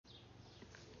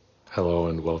Hello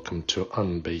and welcome to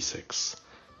UNBasics.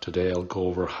 Today I'll go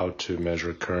over how to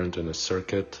measure current in a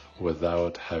circuit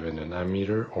without having an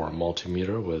ammeter or a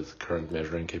multimeter with current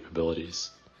measuring capabilities.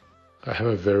 I have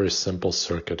a very simple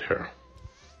circuit here.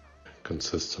 It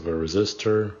consists of a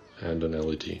resistor and an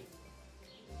LED.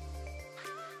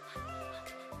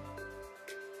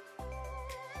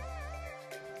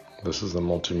 This is the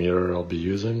multimeter I'll be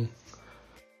using.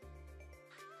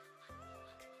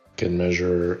 Can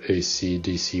measure AC,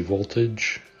 DC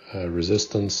voltage,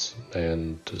 resistance,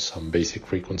 and some basic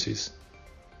frequencies.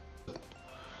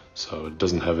 So it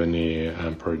doesn't have any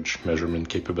amperage measurement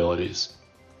capabilities.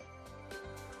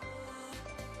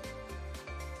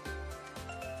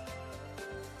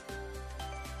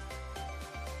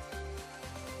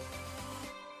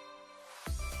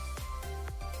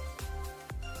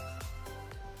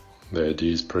 The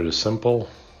idea is pretty simple.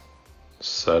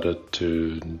 Set it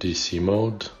to DC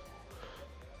mode.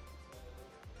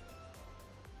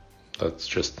 That's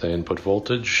just the input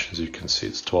voltage. As you can see,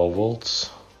 it's 12 volts.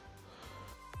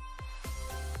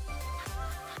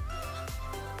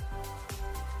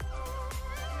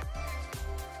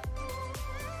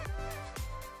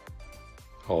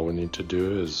 All we need to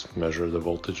do is measure the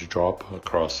voltage drop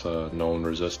across a known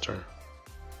resistor.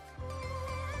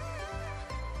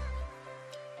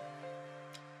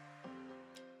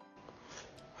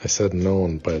 I said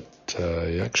known, but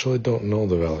you actually don't know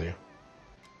the value.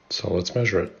 So let's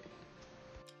measure it.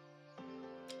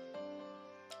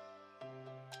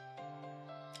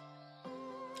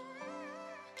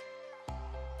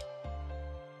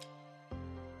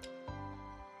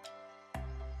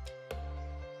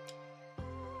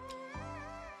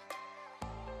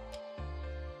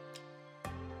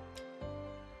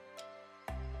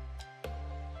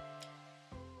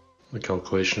 The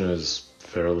calculation is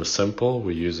fairly simple.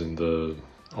 We're using the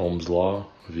Ohm's law,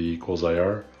 V equals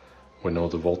IR. We know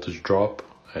the voltage drop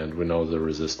and we know the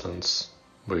resistance.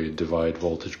 We divide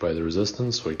voltage by the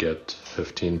resistance, we get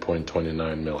 15.29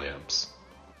 milliamps.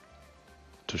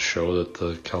 To show that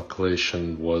the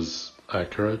calculation was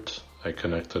accurate, I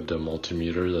connected a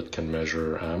multimeter that can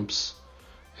measure amps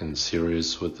in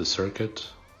series with the circuit,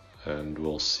 and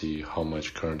we'll see how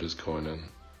much current is going in.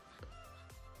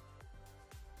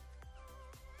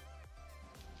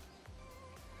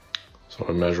 So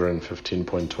we're measuring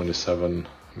 15.27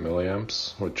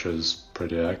 milliamps, which is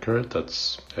pretty accurate.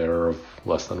 That's error of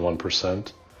less than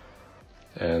 1%.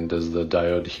 And as the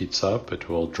diode heats up, it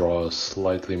will draw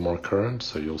slightly more current,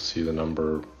 so you'll see the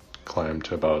number climb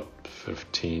to about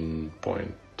 15.29,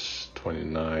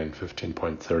 15.30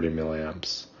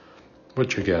 milliamps,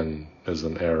 which again is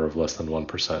an error of less than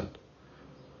 1%.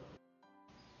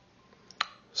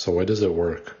 So why does it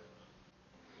work?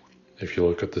 If you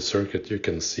look at the circuit, you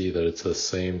can see that it's the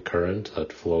same current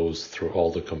that flows through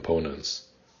all the components.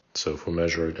 So if we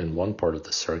measure it in one part of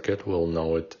the circuit, we'll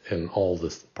know it in all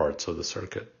the parts of the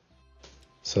circuit.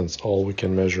 Since all we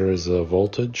can measure is a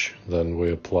voltage, then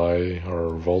we apply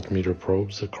our voltmeter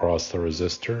probes across the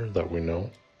resistor that we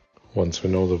know. Once we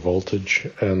know the voltage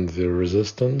and the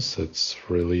resistance, it's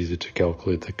really easy to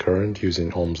calculate the current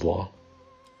using Ohm's law.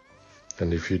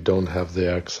 And if you don't have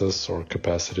the access or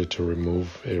capacity to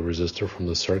remove a resistor from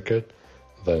the circuit,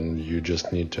 then you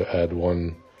just need to add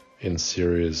one in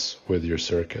series with your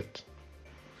circuit.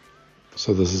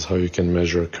 So this is how you can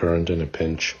measure current in a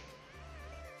pinch.